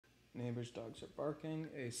Neighbors' dogs are barking.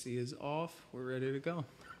 AC is off. We're ready to go.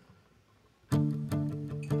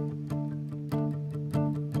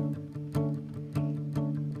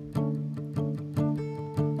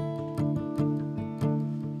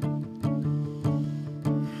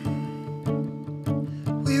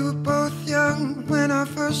 We were both young when I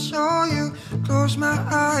first saw you. Closed my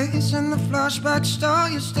eyes and the flashback star.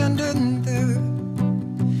 You're standing there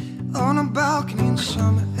on a balcony in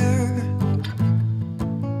summer air.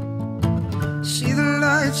 See the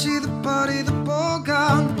lights, see the party, the ball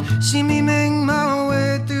gown. See me make my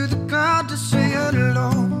way through the crowd to say hello.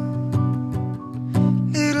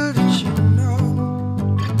 Little did you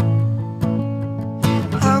know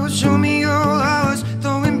I was Romeo, I was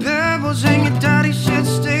throwing pebbles, and your daddy said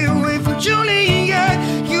stay away from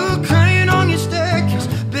Juliet. You were crying on your staircase,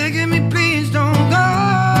 begging me please don't go.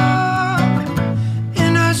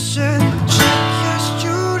 And I said, yes,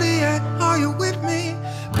 Juliet, are you with me?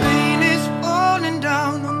 Rain is falling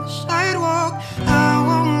down on the sidewalk. I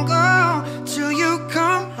won't go till you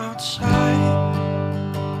come outside.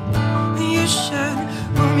 And you said,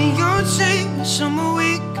 Romeo, take me somewhere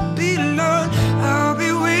we could be alone. I'll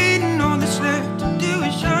be waiting, all that's left to do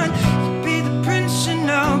is shine. You be the prince and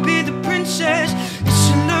I'll be the princess. It's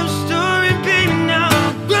a love story, baby, now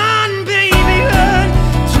run, baby, run.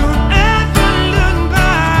 Don't ever look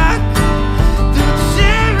back. The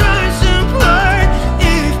tears apart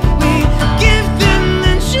if we give them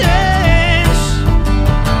the chance.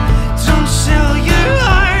 Don't sell your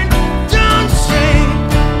heart, don't say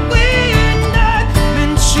we're not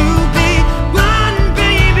meant to be. Run,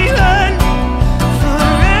 baby, run.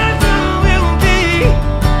 Forever we'll be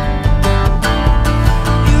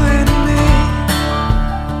you and me.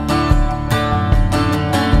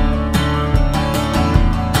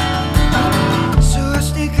 So I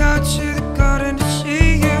sneak out to the garden to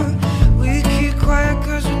see you. We keep quiet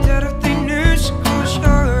cause we're dead if they knew. So close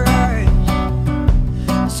your eyes,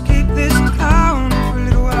 escape this town for a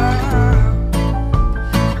little while.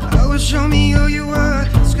 I was Romeo, you were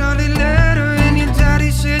Scarlet Letter, and your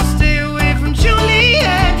daddy said stay away from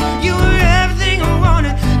Juliet. You were everything I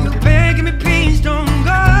wanted. You're begging me please don't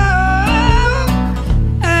go.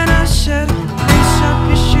 And I said lace up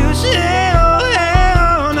your shoes, hey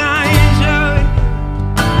oh, now enjoy.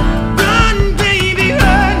 Run, baby,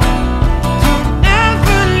 run. Don't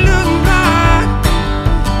ever look back.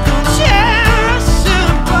 Don't tear us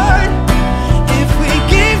apart if we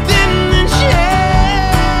give them the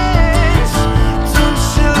chance. Don't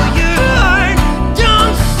sell your heart,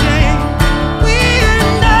 don't say we're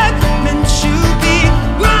not meant to be.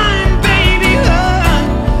 Run, baby, run.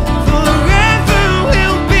 Forever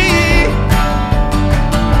we'll be.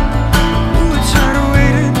 We were tired of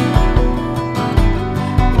waiting,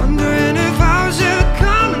 wondering if I was ever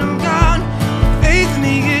coming or gone. Faith in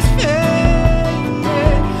me is fading.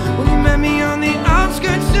 When you met me on the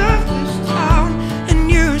outskirts of this town, and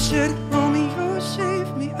you said, Romeo,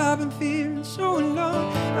 save me, I've been feeling so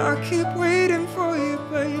alone. I keep waiting for you,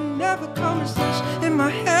 but you never come. It's this in my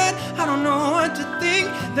head, I don't know what to think.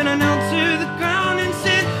 Then I knelt to the ground and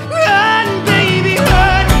said, run, baby,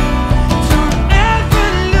 run. Don't ever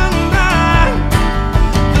look back.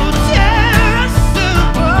 They'll tear us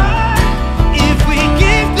apart if we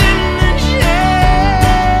give them the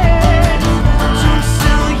chance. Don't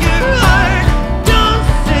sell your heart, don't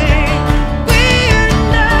say we're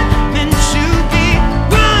not meant to be.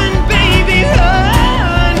 Run, baby,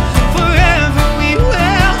 run. Forever we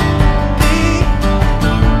will be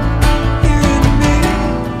you and me,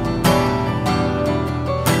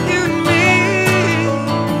 you and me, you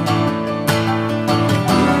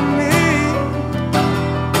and me.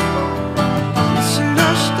 It's a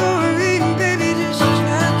love story, baby, just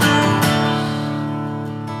check out.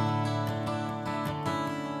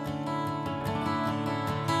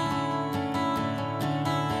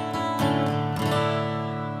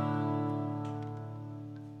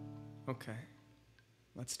 Okay,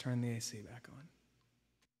 let's turn the AC back on.